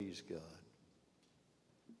Praise God.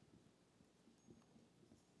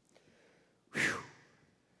 Whew.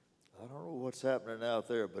 I don't know what's happening out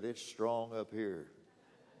there, but it's strong up here.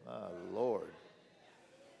 My Lord.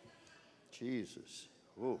 Jesus.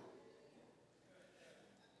 Whoa.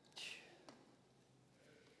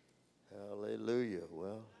 Hallelujah.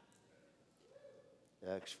 Well,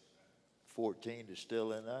 Acts 14 is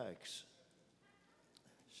still in Acts.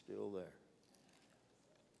 Still there.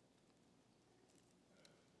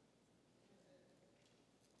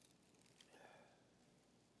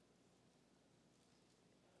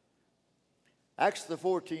 Acts the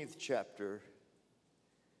 14th chapter.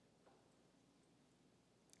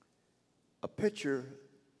 A picture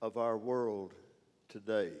of our world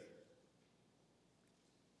today.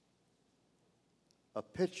 A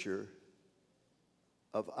picture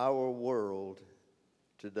of our world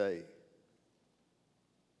today.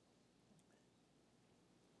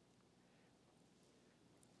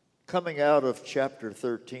 Coming out of chapter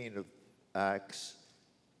 13 of Acts,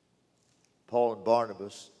 Paul and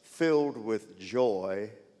Barnabas, filled with joy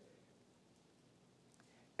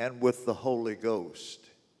and with the Holy Ghost.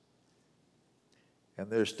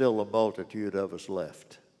 And there's still a multitude of us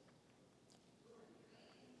left.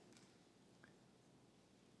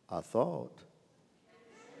 I thought.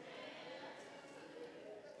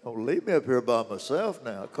 Don't leave me up here by myself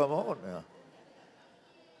now. Come on now.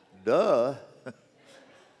 Duh.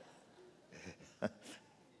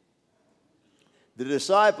 The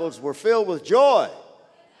disciples were filled with joy.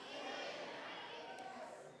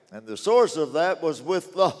 And the source of that was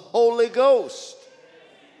with the Holy Ghost.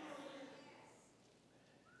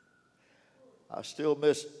 I still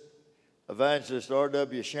miss Evangelist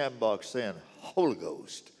R.W. Schambach saying, Holy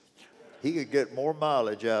Ghost. He could get more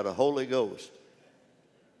mileage out of Holy Ghost.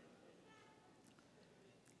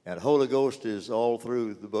 And Holy Ghost is all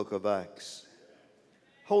through the book of Acts.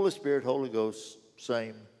 Holy Spirit, Holy Ghost,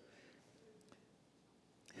 same.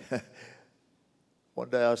 One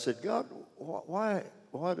day I said, God, why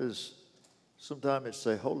does sometimes it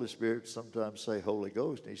say Holy Spirit, sometimes say Holy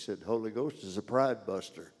Ghost? And he said, Holy Ghost is a pride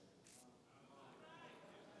buster.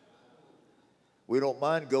 We don't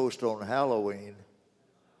mind ghosts on Halloween,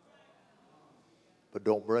 but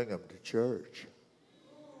don't bring them to church.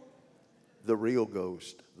 The real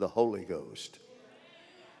ghost, the Holy Ghost.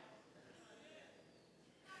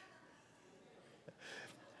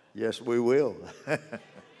 Yes, we will.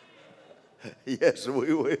 Yes,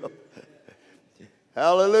 we will.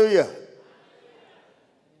 Hallelujah.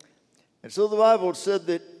 And so the Bible said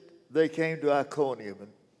that they came to Iconium,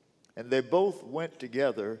 and they both went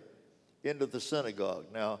together into the synagogue.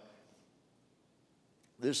 Now,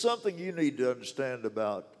 there's something you need to understand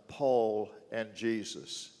about Paul and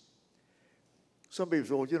Jesus. Some people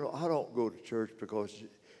say, well, you know, I don't go to church because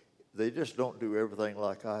they just don't do everything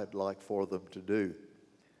like I'd like for them to do.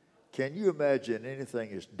 Can you imagine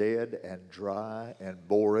anything as dead and dry and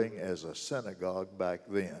boring as a synagogue back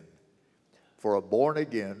then? For a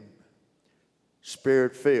born-again,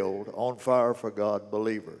 Spirit-filled, on fire for God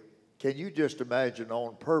believer. Can you just imagine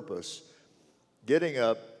on purpose getting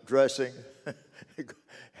up, dressing,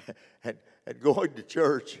 and going to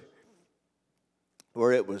church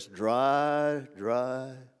where it was dry,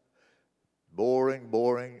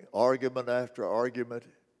 boring, argument after argument?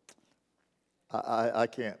 I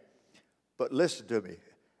can't. But listen to me.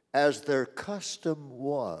 As their custom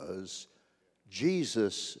was,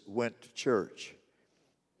 Jesus went to church.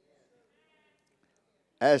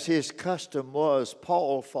 As his custom was,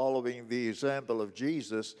 Paul, following the example of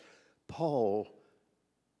Jesus, Paul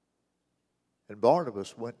and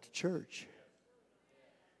Barnabas went to church.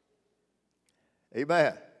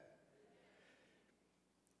 Amen.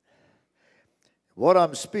 What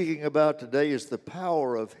I'm speaking about today is the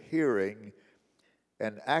power of hearing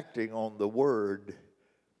and acting on the word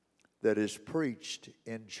that is preached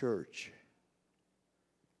in church.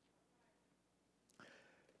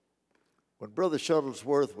 When Brother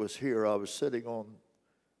Shuttlesworth was here, I was sitting on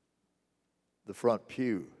the front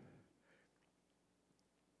pew.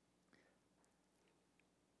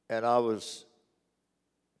 And I was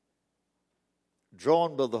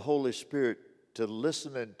drawn by the Holy Spirit to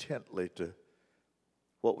listen intently to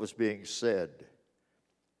what was being said.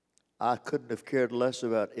 I couldn't have cared less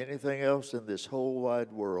about anything else in this whole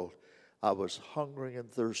wide world. I was hungering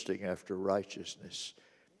and thirsting after righteousness.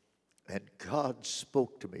 And God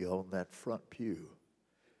spoke to me on that front pew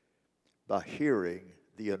by hearing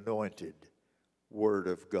the anointed Word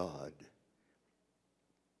of God.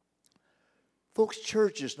 Folks,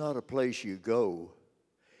 church is not a place you go.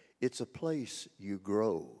 It's a place you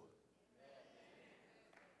grow.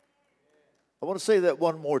 I want to say that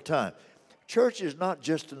one more time. church is not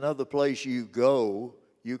just another place you go.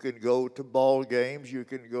 You can go to ball games. You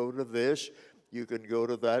can go to this. You can go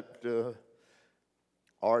to that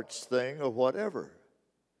arts thing or whatever.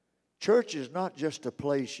 Church is not just a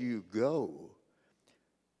place you go.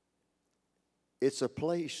 It's a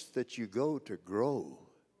place that you go to grow.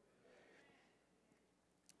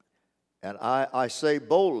 And I say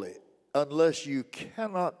boldly, unless you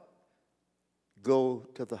cannot go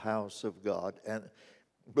to the house of God, and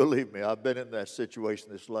believe me, I've been in that situation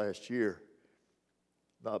this last year,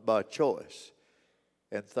 not by choice.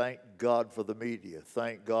 And thank God for the media.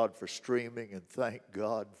 Thank God for streaming, and thank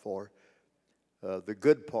God for the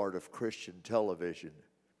good part of Christian television.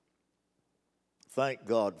 Thank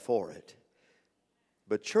God for it.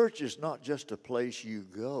 But church is not just a place you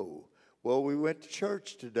go. Well, we went to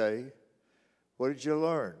church today. What did you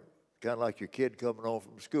learn? Kind of like your kid coming home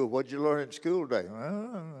from school. What did you learn in school today?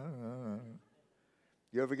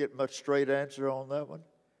 You ever get much straight answer on that one?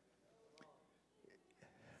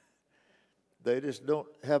 They just don't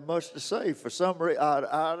have much to say for some reason.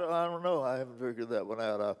 I don't know. I haven't figured that one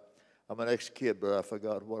out. I'm an ex-kid, but I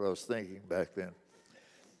forgot what I was thinking back then.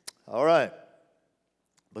 All right.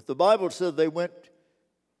 But the Bible said they went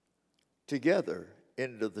together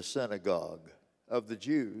into the synagogue of the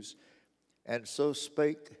Jews, and so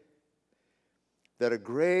spake that a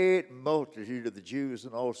great multitude of the Jews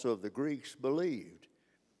and also of the Greeks believed.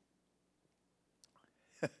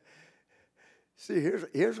 See,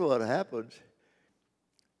 here's what happens.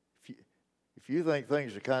 If you think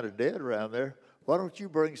things are kind of dead around there, why don't you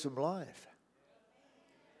bring some life?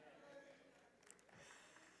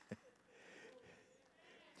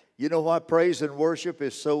 You know why praise and worship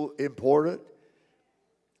is so important?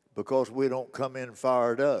 Because we don't come in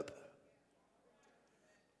fired up.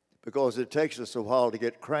 Because it takes us a while to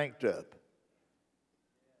get cranked up.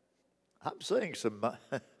 I'm seeing some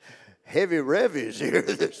heavy revenues here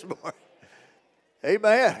this morning.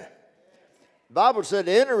 Amen. The Bible said,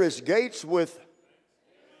 enter his gates with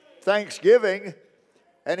thanksgiving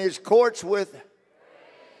and his courts with.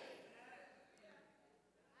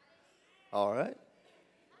 All right.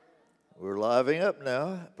 We're living up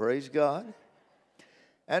now. Praise God.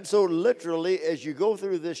 And so literally, as you go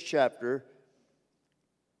through this chapter,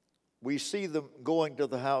 we see them going to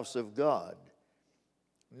the house of God.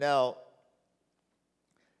 Now,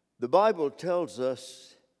 the Bible tells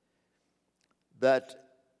us that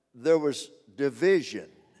there was division.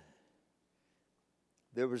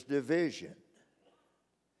 There was division.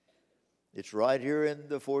 It's right here in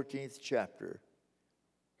the 14th chapter.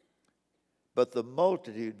 But the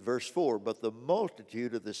multitude, verse 4, but the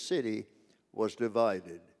multitude of the city was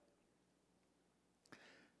divided.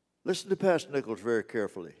 Listen to Pastor Nichols very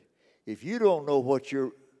carefully. If you don't know what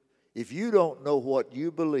you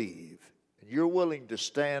believe, and you're willing to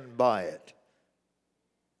stand by it,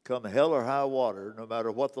 come hell or high water, no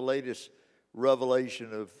matter what the latest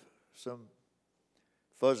revelation of some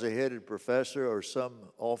fuzzy-headed professor or some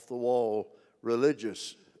off-the-wall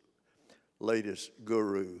religious latest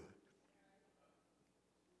guru,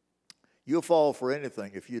 you'll fall for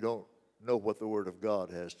anything if you don't know what the Word of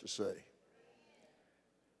God has to say.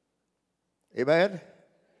 Amen?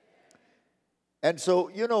 And so,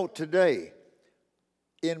 today,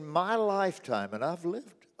 in my lifetime, and I've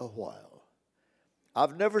lived a while,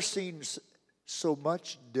 I've never seen so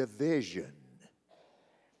much division.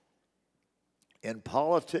 In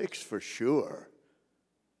politics, for sure.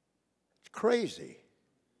 It's crazy.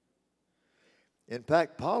 In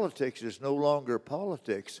fact, politics is no longer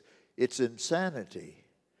politics. It's insanity.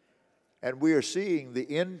 And we are seeing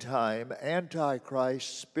the end-time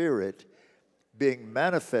Antichrist spirit being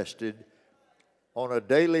manifested on a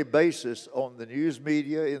daily basis on the news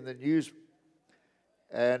media, in the news,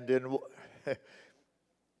 and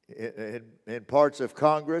in parts of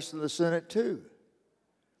Congress and the Senate too.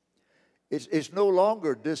 It's no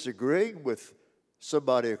longer disagreeing with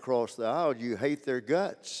somebody across the aisle. You hate their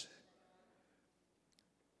guts.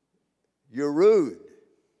 You're rude.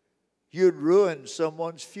 You'd ruin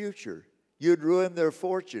someone's future. You'd ruin their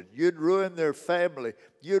fortune. You'd ruin their family.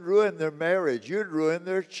 You'd ruin their marriage. You'd ruin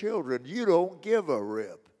their children. You don't give a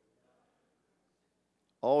rip.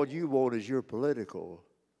 All you want is your political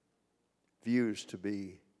views to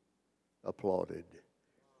be applauded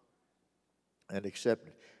and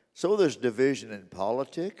accepted. So there's division in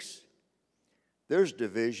politics. There's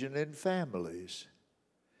division in families.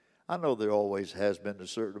 I know there always has been a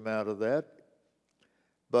certain amount of that,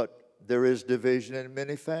 but there is division in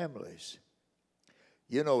many families.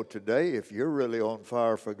 Today, if you're really on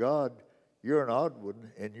fire for God, you're an odd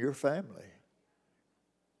one in your family.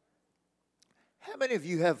 How many of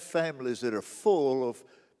you have families that are full of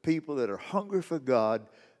people that are hungry for God,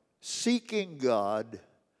 seeking God,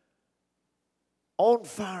 on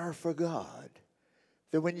fire for God,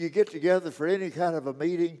 that when you get together for any kind of a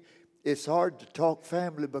meeting, it's hard to talk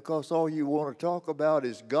family because all you want to talk about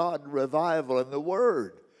is God, revival, and the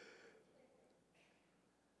Word.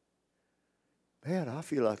 Man, I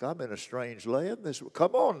feel like I'm in a strange land.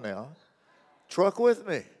 Come on now. Truck with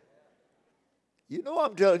me. You know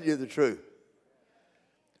I'm telling you the truth.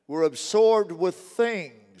 We're absorbed with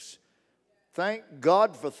things. Thank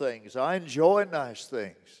God for things. I enjoy nice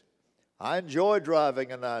things. I enjoy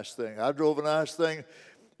driving a nice thing. I drove a nice thing.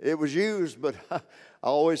 It was used, but I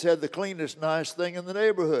always had the cleanest nice thing in the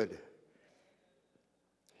neighborhood.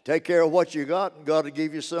 Take care of what you got, and God will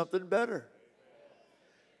give you something better.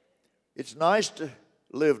 It's nice to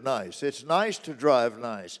live nice. It's nice to drive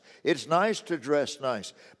nice. It's nice to dress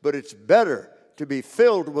nice. But it's better to be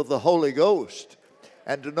filled with the Holy Ghost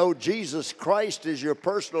and to know Jesus Christ is your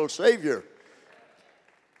personal Savior.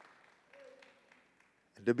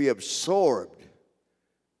 And to be absorbed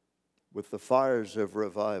with the fires of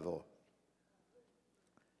revival.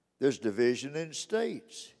 There's division in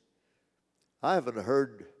states. I haven't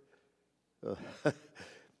heard,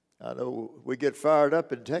 I know we get fired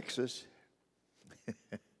up in Texas.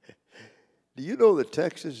 Do you know that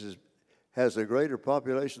Texas has a greater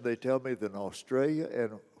population, they tell me, than Australia?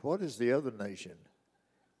 And what is the other nation?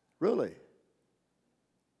 Really?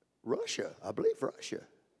 Russia. I believe Russia.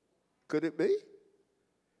 Could it be?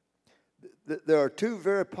 There are two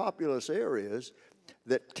very populous areas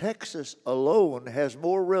that Texas alone has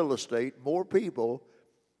more real estate, more people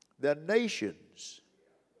than nations.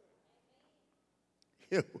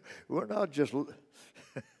 You know, we're not just...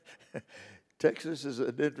 Texas is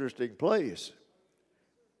an interesting place.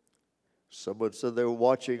 Someone said they were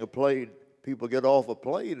watching a plane. People get off a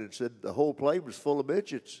plane and said the whole plane was full of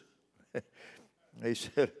midgets. They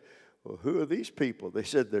said, well, who are these people? They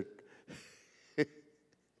said they're...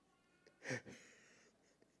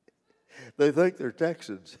 They think they're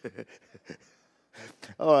Texans.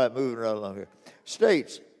 All right, moving right along here.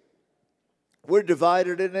 States, we're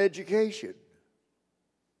divided in education.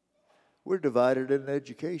 We're divided in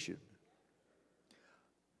education.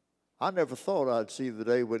 I never thought I'd see the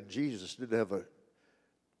day when Jesus didn't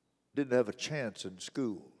have a chance in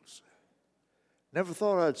schools. Never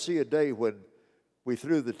thought I'd see a day when we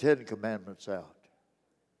threw the 10 Commandments out.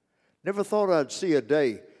 Never thought I'd see a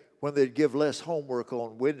day when they'd give less homework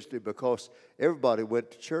on Wednesday because everybody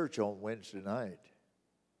went to church on Wednesday night.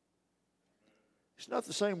 It's not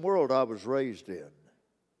the same world I was raised in.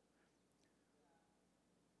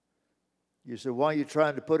 You say, why are you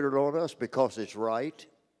trying to put it on us? Because it's right.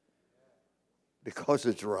 Because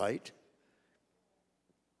it's right.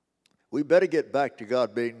 We better get back to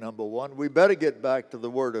God being number one. We better get back to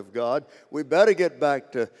the Word of God. We better get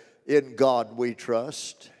back to in God we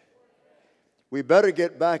trust. We better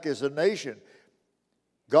get back as a nation.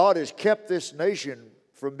 God has kept this nation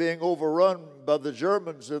from being overrun by the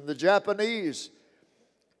Germans and the Japanese.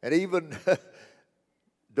 And even,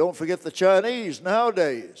 don't forget the Chinese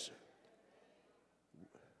nowadays.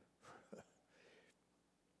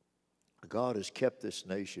 God has kept this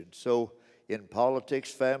nation. So in politics,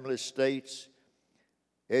 families, states,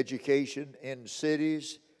 education, in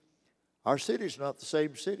cities, our city's not the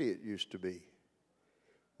same city it used to be.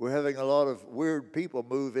 We're having a lot of weird people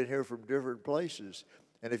move in here from different places.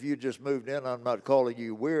 And if you just moved in, I'm not calling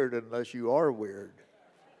you weird unless you are weird.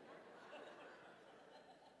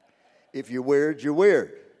 If you're weird, you're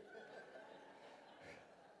weird.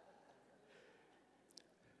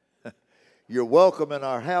 You're welcome in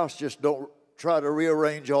our house, just don't try to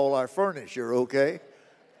rearrange all our furniture, okay?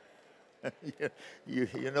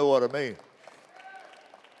 you know what I mean.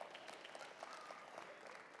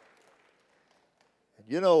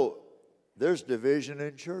 You know, there's division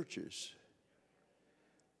in churches.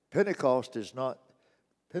 Pentecost is not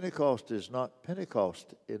Pentecost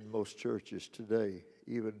in most churches today,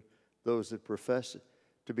 even those that profess it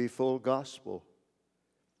to be full gospel.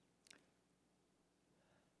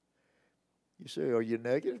 You say, are you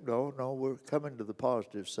negative? No, we're coming to the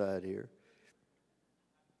positive side here.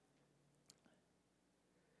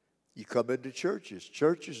 You come into churches.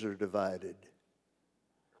 Churches are divided.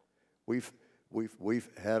 We've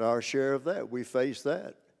had our share of that. We face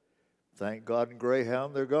that. Thank God in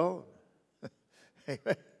Greyhound they're gone.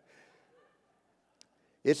 Amen.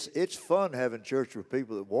 It's fun having church with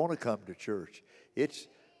people that want to come to church. It's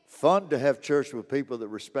fun to have church with people that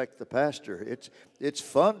respect the pastor. It's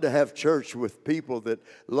fun to have church with people that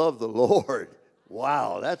love the Lord.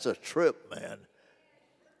 Wow, that's a trip, man.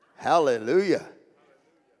 Hallelujah.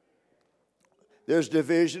 There's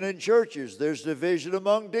division in churches. There's division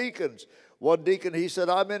among deacons. One deacon, he said,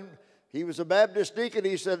 he was a Baptist deacon.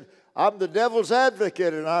 He said, I'm the devil's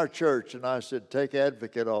advocate in our church. And I said, take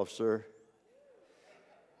advocate off, sir.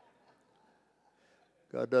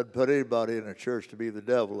 God doesn't put anybody in a church to be the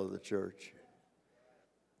devil of the church.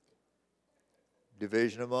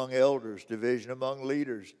 Division among elders, division among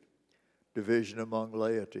leaders, division among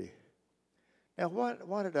laity. Now,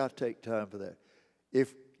 why did I take time for that?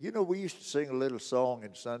 We used to sing a little song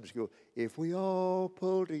in Sunday school. If we all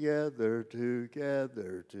pull together,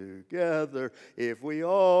 together, if we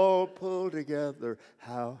all pull together,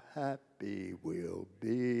 how happy we'll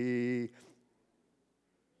be.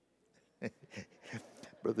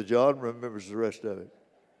 Brother John remembers the rest of it.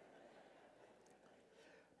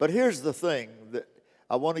 But here's the thing that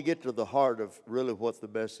I want to get to the heart of really what the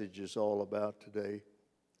message is all about today.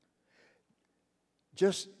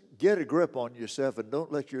 Just get a grip on yourself and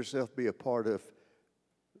don't let yourself be a part of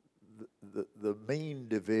the mean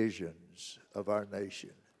divisions of our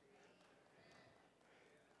nation.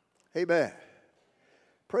 Amen.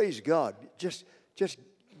 Praise God. Just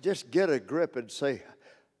get a grip and say,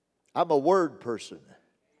 I'm a word person.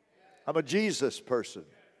 I'm a Jesus person.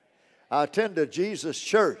 I attend a Jesus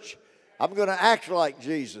church. I'm going to act like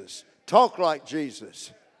Jesus, talk like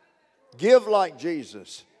Jesus, give like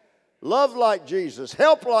Jesus, love like Jesus,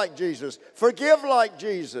 help like Jesus, forgive like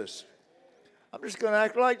Jesus. I'm just going to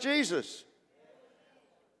act like Jesus.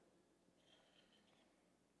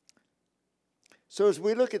 So as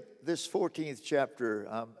we look at this 14th chapter,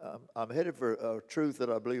 I'm headed for a truth that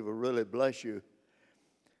I believe will really bless you,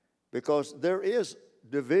 because there is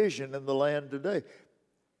division in the land today.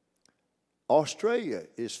 Australia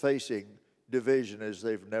is facing division as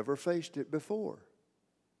they've never faced it before.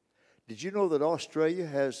 Did you know that Australia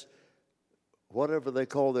has whatever they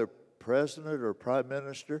call their president or prime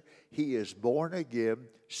minister? He is born again,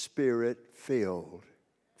 spirit-filled.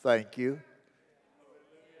 Thank you.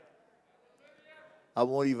 I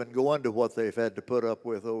won't even go into what they've had to put up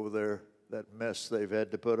with over there, that mess they've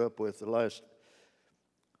had to put up with the last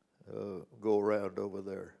go around over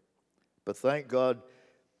there. But thank God,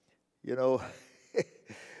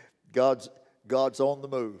 God's on the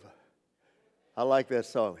move. I like that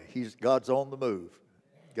song. God's on the move.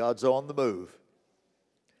 God's on the move.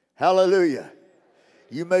 Hallelujah.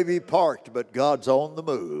 You may be parked, but God's on the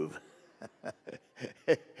move.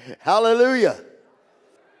 Hallelujah.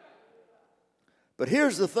 But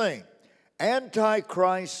here's the thing.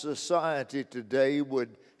 Antichrist society today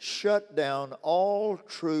would shut down all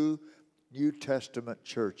true New Testament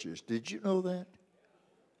churches. Did you know that?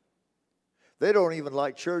 They don't even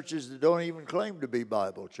like churches that don't even claim to be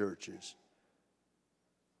Bible churches.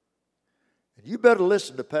 And you better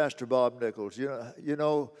listen to Pastor Bob Nichols.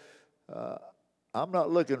 I'm not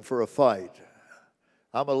looking for a fight.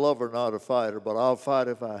 I'm a lover, not a fighter, but I'll fight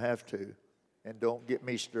if I have to. And don't get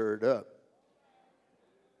me stirred up.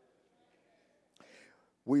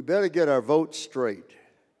 We better get our votes straight.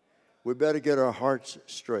 We better get our hearts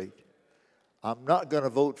straight. I'm not going to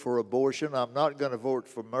vote for abortion. I'm not going to vote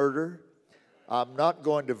for murder. I'm not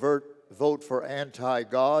going to vote for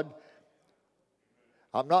anti-God.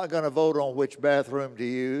 I'm not going to vote on which bathroom to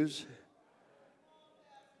use.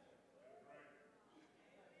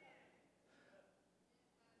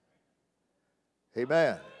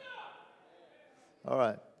 Amen. All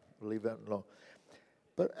right, we'll leave that alone.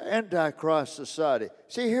 But Antichrist society.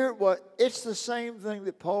 See here, it's the same thing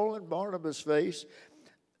that Paul and Barnabas faced.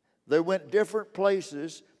 They went different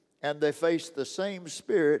places and they faced the same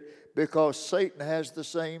spirit, because Satan has the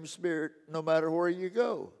same spirit no matter where you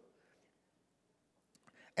go.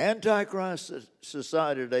 Antichrist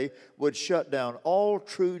society today would shut down all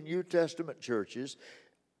true New Testament churches,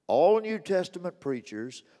 all New Testament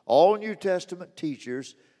preachers, all New Testament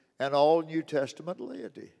teachers, and all New Testament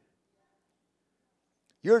laity.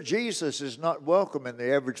 Your Jesus is not welcome in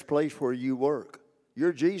the average place where you work.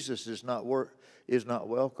 Your Jesus is not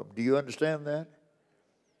welcome. Do you understand that?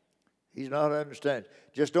 He's not understanding.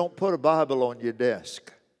 Just don't put a Bible on your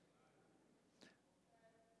desk.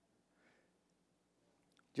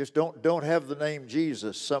 Just don't have the name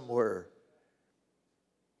Jesus somewhere.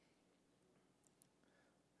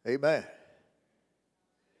 Amen.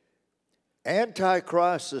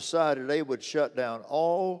 Antichrist society, they would shut down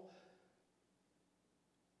all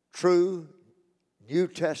true New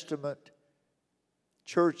Testament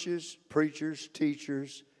churches, preachers,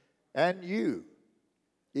 teachers, and you,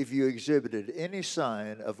 if you exhibited any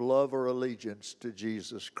sign of love or allegiance to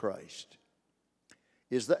Jesus Christ.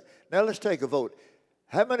 Now let's take a vote.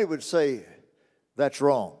 How many would say that's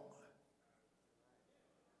wrong?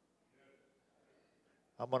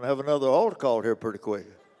 I'm going to have another altar call here pretty quick.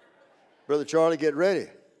 Brother Charlie, get ready.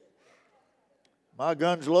 My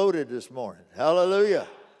gun's loaded this morning. Hallelujah.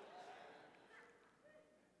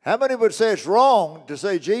 How many would say it's wrong to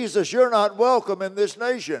say, Jesus, you're not welcome in this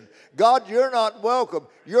nation? God, you're not welcome.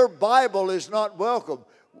 Your Bible is not welcome.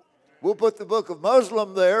 We'll put the book of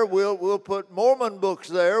Muslim there. We'll put Mormon books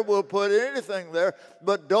there. We'll put anything there.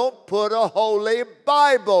 But don't put a Holy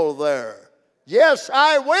Bible there. Yes,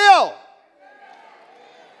 I will.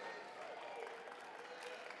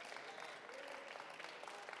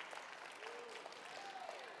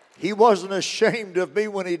 He wasn't ashamed of me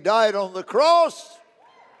when he died on the cross.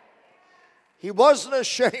 He wasn't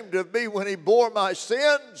ashamed of me when he bore my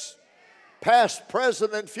sins, past,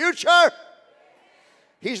 present, and future.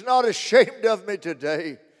 He's not ashamed of me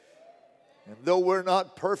today. And though we're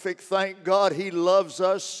not perfect, thank God he loves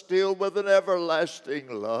us still with an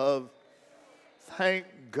everlasting love. Thank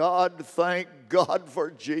God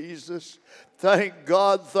for Jesus. Thank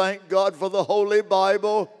God for the Holy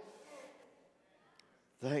Bible.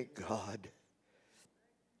 Thank God.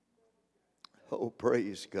 Oh,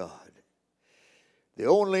 praise God. The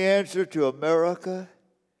only answer to America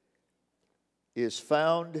is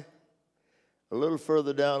found a little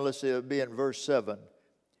further down. Let's say it would be in verse 7.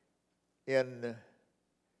 In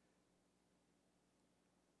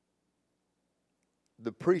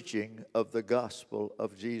the preaching of the gospel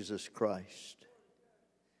of Jesus Christ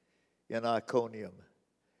in Iconium.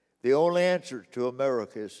 The only answer to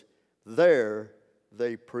America is there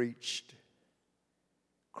they preached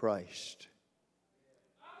Christ.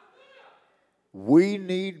 We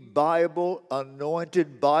need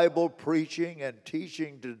anointed Bible preaching and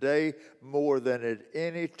teaching today more than at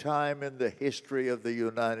any time in the history of the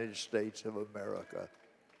United States of America.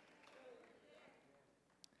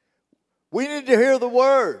 We need to hear the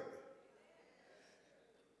Word.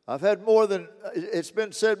 It's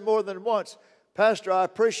been said more than once, Pastor, I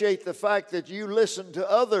appreciate the fact that you listen to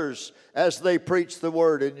others as they preach the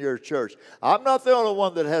Word in your church. I'm not the only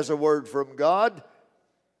one that has a word from God.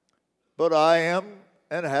 But I am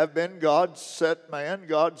and have been God's set man,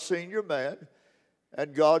 God's senior man,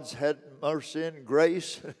 and God's had mercy and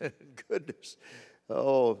grace and goodness.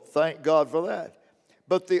 Oh, thank God for that.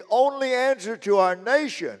 But the only answer to our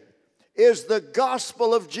nation is the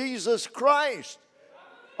gospel of Jesus Christ.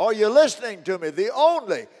 Are you listening to me? The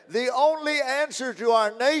only answer to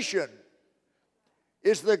our nation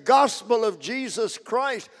is the gospel of Jesus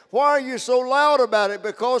Christ. Why are you so loud about it?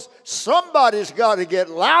 Because somebody's got to get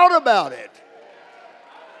loud about it.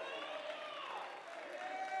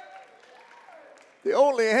 The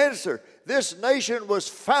only answer. This nation was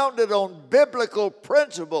founded on biblical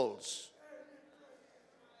principles.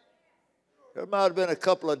 There might have been a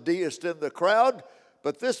couple of deists in the crowd,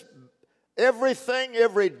 but everything,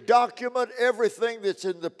 every document, everything that's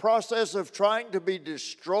in the process of trying to be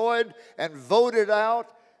destroyed and voted out,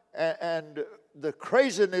 and the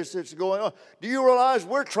craziness that's going on. Do you realize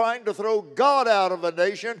we're trying to throw God out of a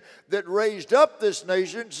nation that raised up this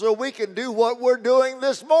nation so we can do what we're doing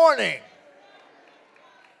this morning?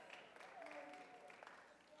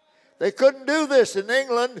 They couldn't do this in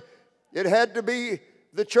England. It had to be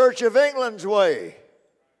the Church of England's way.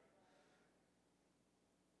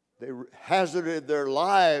 They hazarded their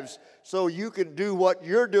lives so you can do what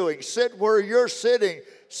you're doing. Sit where you're sitting.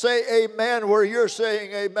 Say amen where you're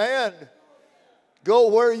saying amen. Go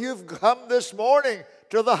where you've come this morning,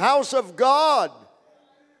 to the house of God.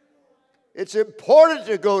 It's important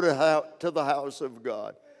to go to the house of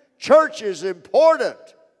God. Church is important.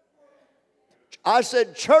 I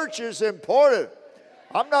said church is important.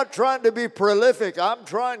 I'm not trying to be prolific. I'm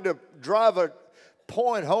trying to drive a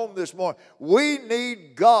point home this morning. We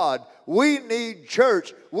need God. We need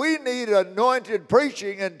church. We need anointed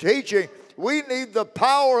preaching and teaching. We need the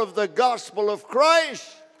power of the gospel of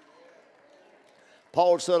Christ.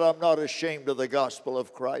 Paul said, I'm not ashamed of the gospel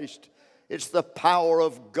of Christ. It's the power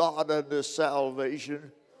of God unto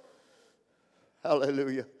salvation.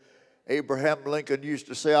 Hallelujah. Abraham Lincoln used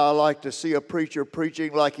to say, I like to see a preacher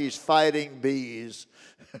preaching like he's fighting bees.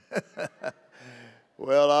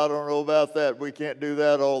 Well, I don't know about that. We can't do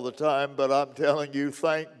that all the time, but I'm telling you,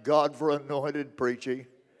 thank God for anointed preaching.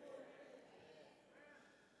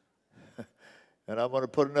 And I'm going to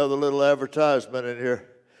put another little advertisement in here.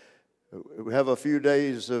 We have a few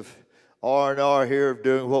days of R&R here of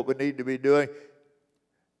doing what we need to be doing.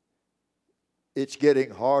 It's getting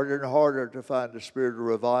harder and harder to find a spirit of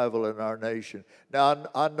revival in our nation. Now,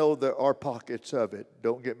 I know there are pockets of it.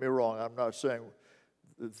 Don't get me wrong. I'm not saying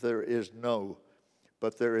that there is no,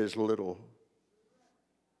 but there is little.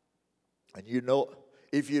 And you know,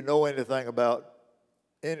 if you know anything about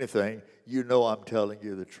anything, you know I'm telling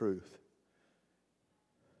you the truth.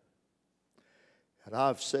 And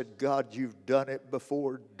I've said, God, you've done it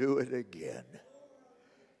before, do it again.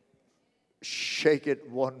 Shake it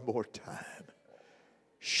one more time.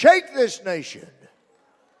 Shake this nation.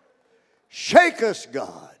 Shake us,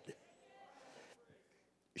 God.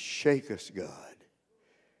 Shake us, God.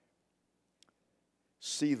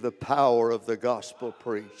 See the power of the gospel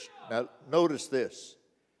preached. Now, notice this.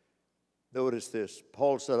 Notice this.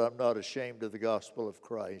 Paul said, I'm not ashamed of the gospel of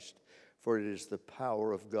Christ, for it is the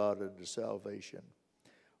power of God unto salvation.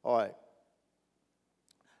 All right.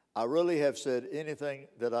 I really have said anything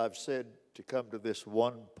that I've said to come to this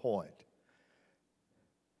one point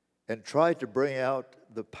and try to bring out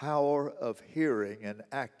the power of hearing and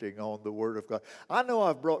acting on the Word of God. I know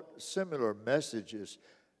I've brought similar messages.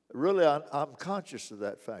 Really, I'm conscious of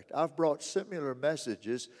that fact. I've brought similar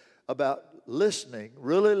messages about listening,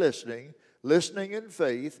 really listening in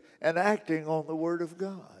faith, and acting on the Word of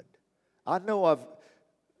God. I know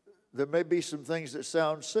there may be some things that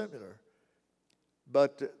sound similar,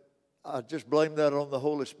 but I just blame that on the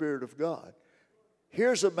Holy Spirit of God.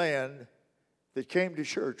 Here's a man that came to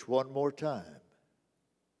church one more time.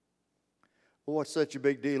 Well, what's such a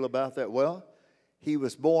big deal about that? Well, he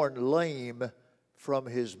was born lame from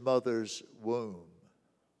his mother's womb.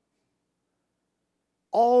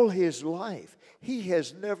 All his life, he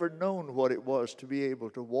has never known what it was to be able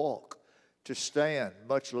to walk, to stand,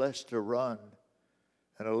 much less to run.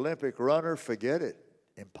 An Olympic runner, forget it,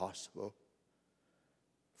 impossible.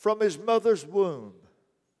 From his mother's womb.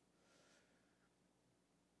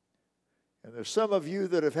 And there's some of you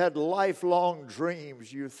that have had lifelong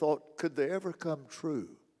dreams. You thought, could they ever come true?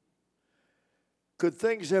 Could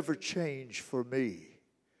things ever change for me?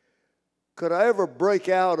 Could I ever break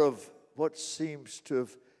out of what seems to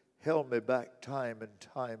have held me back time and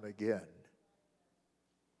time again?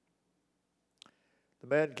 The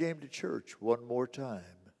man came to church one more time.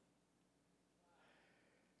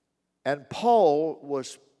 And Paul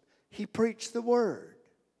he preached the Word.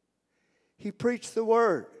 He preached the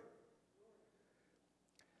Word.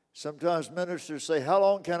 Sometimes ministers say, how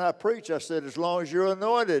long can I preach? I said, as long as you're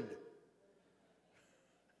anointed.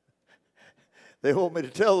 They want me to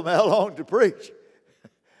tell them how long to preach.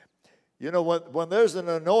 You know, when there's an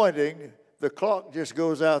anointing, the clock just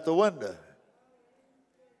goes out the window.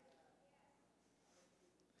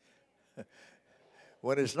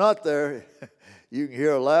 When it's not there, you can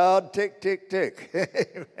hear a loud tick, tick,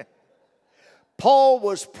 tick. Paul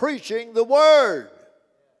was preaching the Word.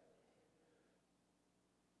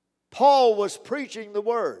 Paul was preaching the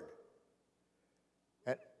Word.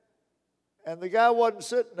 And the guy wasn't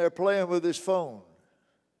sitting there playing with his phone.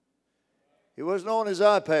 He wasn't on his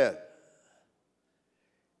iPad.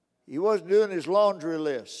 He wasn't doing his laundry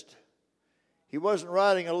list. He wasn't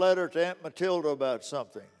writing a letter to Aunt Matilda about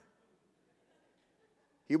something.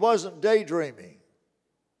 He wasn't daydreaming.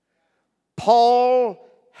 Paul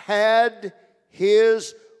had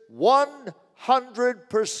his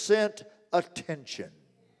 100% attention.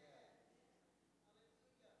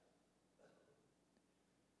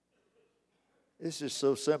 This is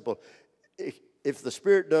so simple. If the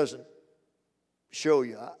Spirit doesn't show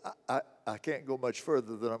you, I can't go much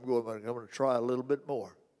further than I'm going. I'm going to try a little bit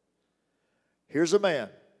more. Here's a man,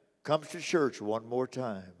 comes to church one more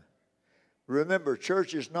time. Remember,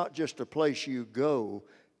 church is not just a place you go.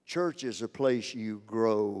 Church is a place you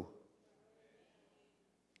grow.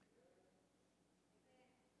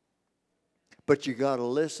 But you got to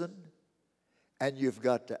listen, and you've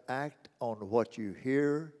got to act on what you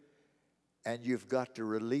hear, and you've got to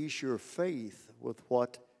release your faith with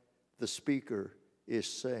what the speaker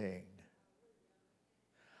is saying.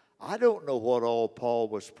 I don't know what all Paul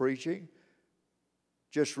was preaching.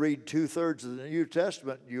 Just read 2/3 of the New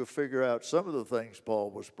Testament and you'll figure out some of the things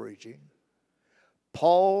Paul was preaching.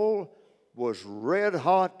 Paul was red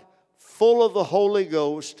hot, full of the Holy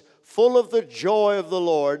Ghost, full of the joy of the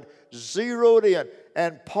Lord, zeroed in.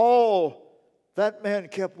 And Paul, that man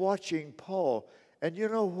kept watching Paul. And you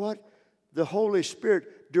know what? The Holy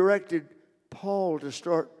Spirit directed Paul to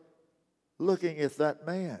start looking at that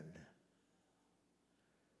man.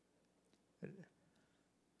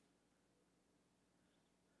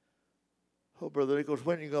 Oh, Brother Nichols,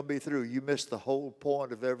 when are you going to be through? You missed the whole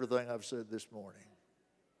point of everything I've said this morning.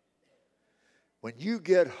 When you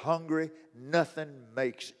get hungry, nothing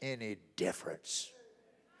makes any difference.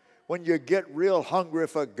 When you get real hungry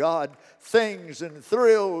for God, things and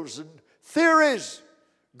thrills and theories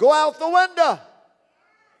go out the window.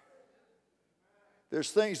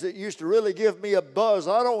 There's things that used to really give me a buzz.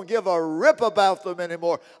 I don't give a rip about them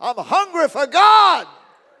anymore. I'm hungry for God.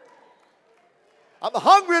 I'm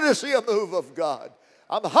hungry to see a move of God.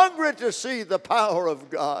 I'm hungry to see the power of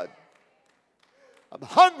God. I'm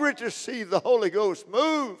hungry to see the Holy Ghost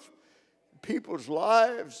move in people's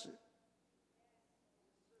lives.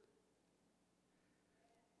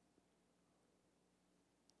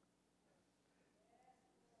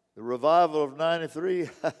 The revival of 93,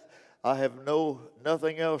 I have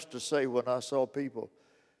nothing else to say when I saw people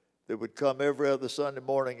that would come every other Sunday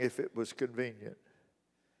morning if it was convenient.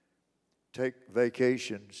 Take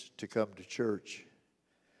vacations to come to church.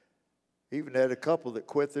 Even had a couple that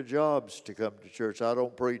quit their jobs to come to church. I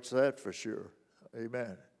don't preach that for sure.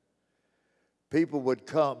 Amen. People would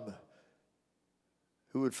come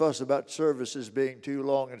who would fuss about services being too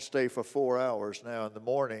long and stay for 4 hours now in the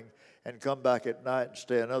morning and come back at night and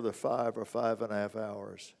stay another 5 or 5.5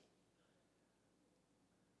 hours.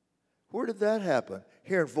 Where did that happen?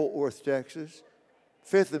 Here in Fort Worth, Texas.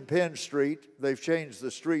 5th and Penn Street. They've changed the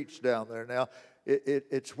streets down there now.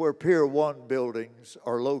 It's where Pier 1 buildings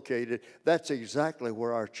are located. That's exactly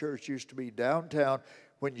where our church used to be, downtown.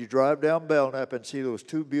 When you drive down Belknap and see those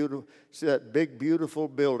see that big, beautiful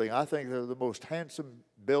building. I think they're the most handsome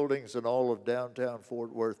buildings in all of downtown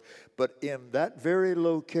Fort Worth. But in that very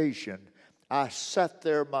location, I sat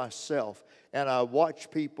there myself and I watched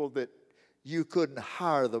people that you couldn't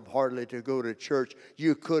hire them hardly to go to church.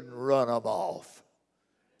 You couldn't run them off.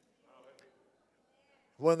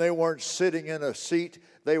 When they weren't sitting in a seat,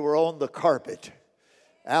 they were on the carpet,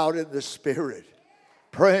 out in the Spirit,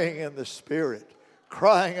 praying in the Spirit,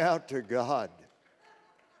 crying out to God.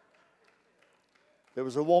 There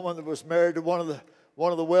was a woman that was married to one of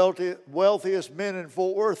the wealthiest men in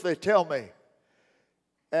Fort Worth, they tell me.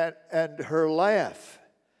 And her laugh,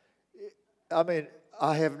 I mean,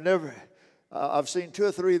 I've seen 2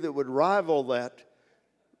 or 3 that would rival that,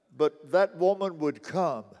 but that woman would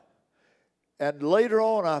come. And later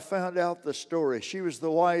on, I found out the story. She was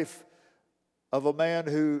the wife of a man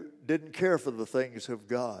who didn't care for the things of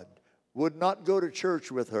God, would not go to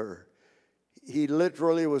church with her. He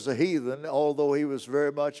literally was a heathen, although he was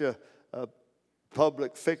very much a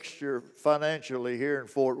public fixture financially here in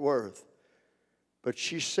Fort Worth. But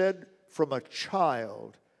she said, from a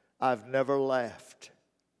child, I've never laughed.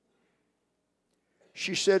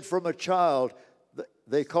 She said, from a child,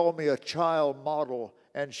 they call me a child model.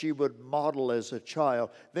 And she would model as a child.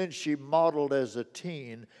 Then she modeled as a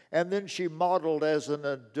teen. And then she modeled as an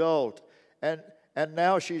adult. And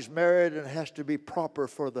now she's married and has to be proper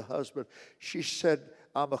for the husband. She said,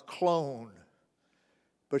 I'm a clone.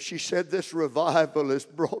 But she said, this revival has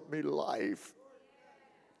brought me life.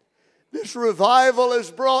 This revival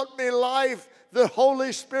has brought me life. The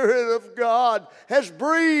Holy Spirit of God has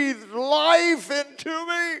breathed life into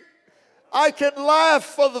me. I can laugh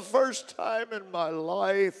for the first time in my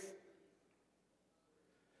life.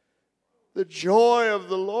 The joy of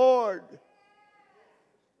the Lord.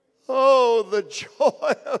 Oh, the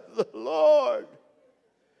joy of the Lord.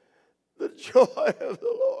 The joy of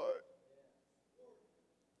the Lord.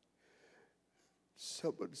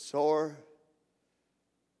 Someone saw her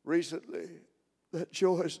recently. That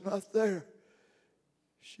joy is not there.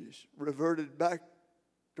 She's reverted back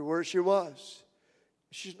to where she was.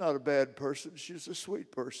 She's not a bad person. She's a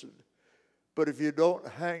sweet person. But if you don't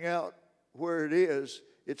hang out where it is,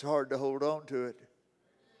 it's hard to hold on to it.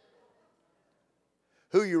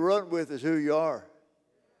 Who you run with is who you are.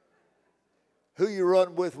 Who you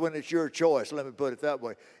run with when it's your choice, let me put it that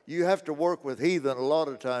way. You have to work with heathen a lot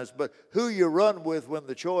of times, but who you run with when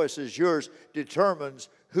the choice is yours determines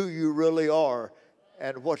who you really are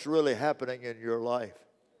and what's really happening in your life.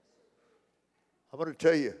 I'm going to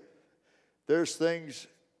tell you, there's things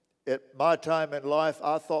at my time in life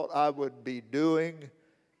I thought I would be doing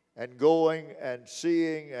and going and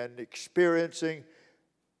seeing and experiencing.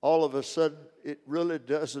 All of a sudden, it really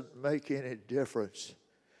doesn't make any difference.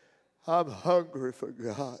 I'm hungry for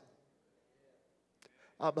God.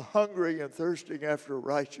 I'm hungry and thirsting after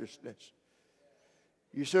righteousness.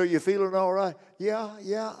 You say, you feeling all right?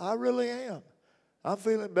 Yeah, I really am. I'm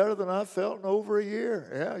feeling better than I've felt in over a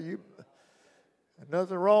year. Yeah,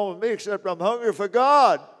 nothing wrong with me except I'm hungry for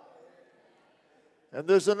God. And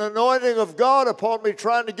there's an anointing of God upon me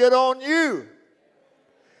trying to get on you.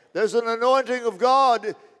 There's an anointing of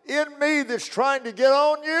God in me that's trying to get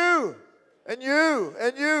on you. And you,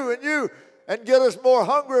 and you, and you. And get us more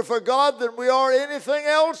hungry for God than we are anything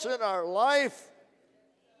else in our life.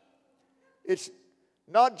 It's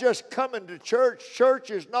not just coming to church.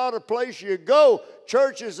 Church is not a place you go.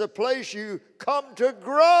 Church is a place you come to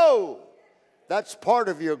grow. That's part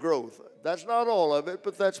of your growth. That's not all of it,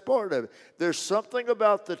 but that's part of it. There's something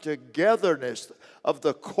about the togetherness of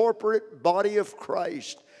the corporate body of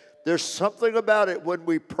Christ There's something about it when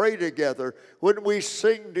we pray together, when we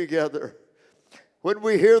sing together, when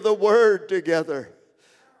we hear the word together.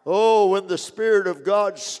 Oh, when the Spirit of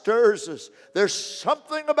God stirs us, there's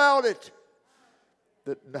something about it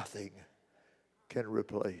that nothing can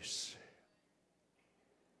replace.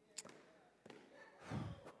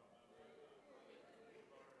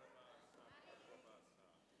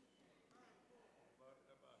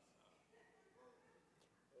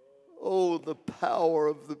 Oh, the power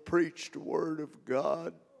of the preached word of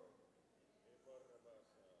God.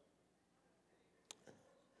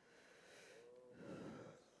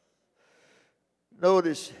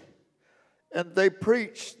 Notice, and they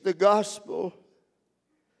preached the gospel,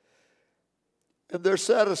 and there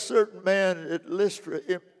sat a certain man at Lystra,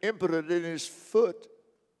 impotent in his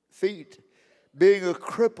feet, being a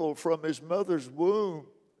cripple from his mother's womb,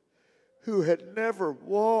 who had never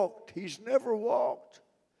walked. He's never walked.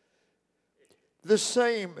 The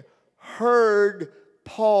same heard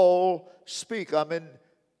Paul speak. I'm in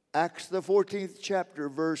Acts the 14th chapter,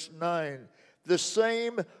 verse 9. The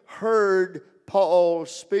same heard Paul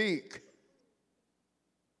speak,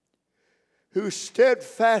 who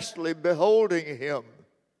steadfastly beholding him.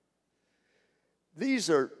 These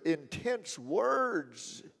are intense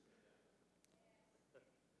words.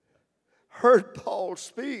 Heard Paul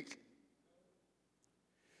speak,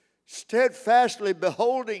 steadfastly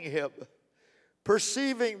beholding him,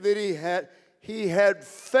 perceiving that he had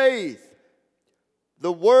faith.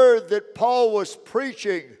 The word that Paul was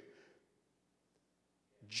preaching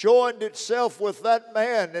joined itself with that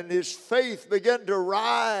man, and his faith began to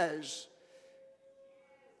rise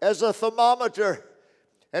as a thermometer.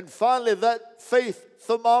 And finally that faith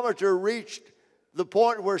thermometer reached the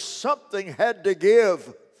point where something had to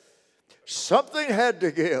give. Something had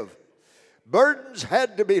to give. Burdens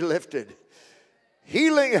had to be lifted.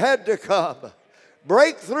 Healing had to come.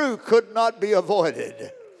 Breakthrough could not be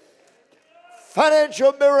avoided.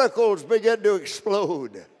 Financial miracles began to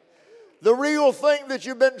explode. The real thing that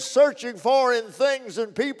you've been searching for in things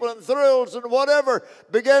and people and thrills and whatever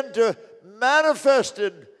began to manifest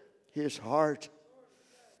in his heart.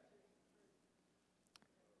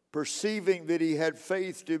 Perceiving that he had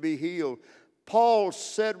faith to be healed, Paul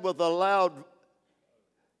said with a loud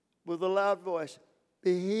voice,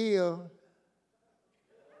 "Be healed."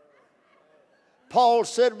 Paul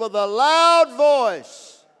said with a loud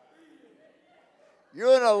voice.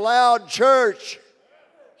 You're in a loud church.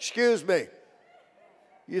 Excuse me.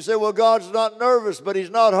 You say, well, God's not nervous, but he's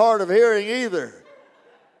not hard of hearing either.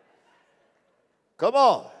 Come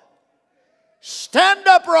on. Stand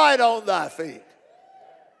upright on thy feet.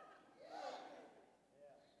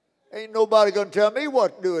 Ain't nobody going to tell me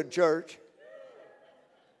what to do in church.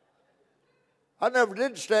 I never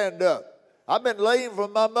did stand up. I've been lame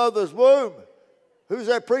from my mother's womb. Who's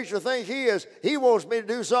that preacher think he is? He wants me to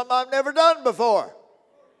do something I've never done before.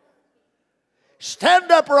 Stand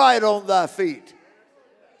upright on thy feet.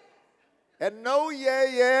 And no,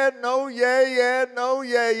 yeah, no, yeah, no,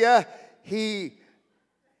 yeah. He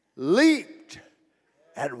leaped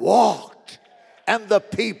and walked, and the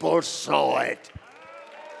people saw it.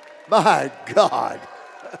 My God.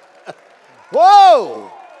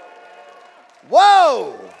 Whoa.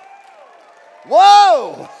 Whoa.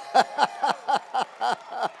 Whoa.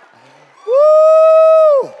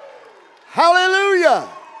 Woo. Hallelujah.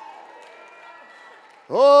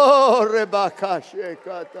 Oh, Rebaka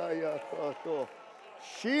Shekataya Koto.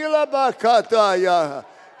 Sheila Bakataya.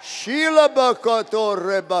 Sheila Bakoto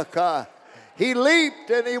Rebaka. He leaped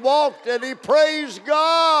and he walked and he praised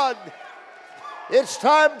God. It's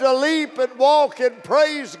time to leap and walk and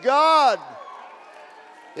praise God.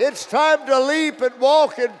 It's time to leap and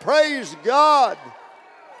walk and praise God.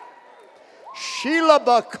 Sheila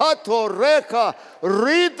Bakato Reka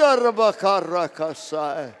Rida Rebaka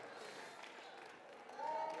Rakasai.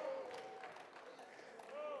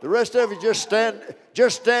 The rest of you just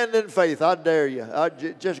stand in faith. I dare you.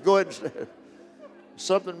 Just go ahead and stand.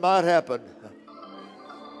 Something might happen.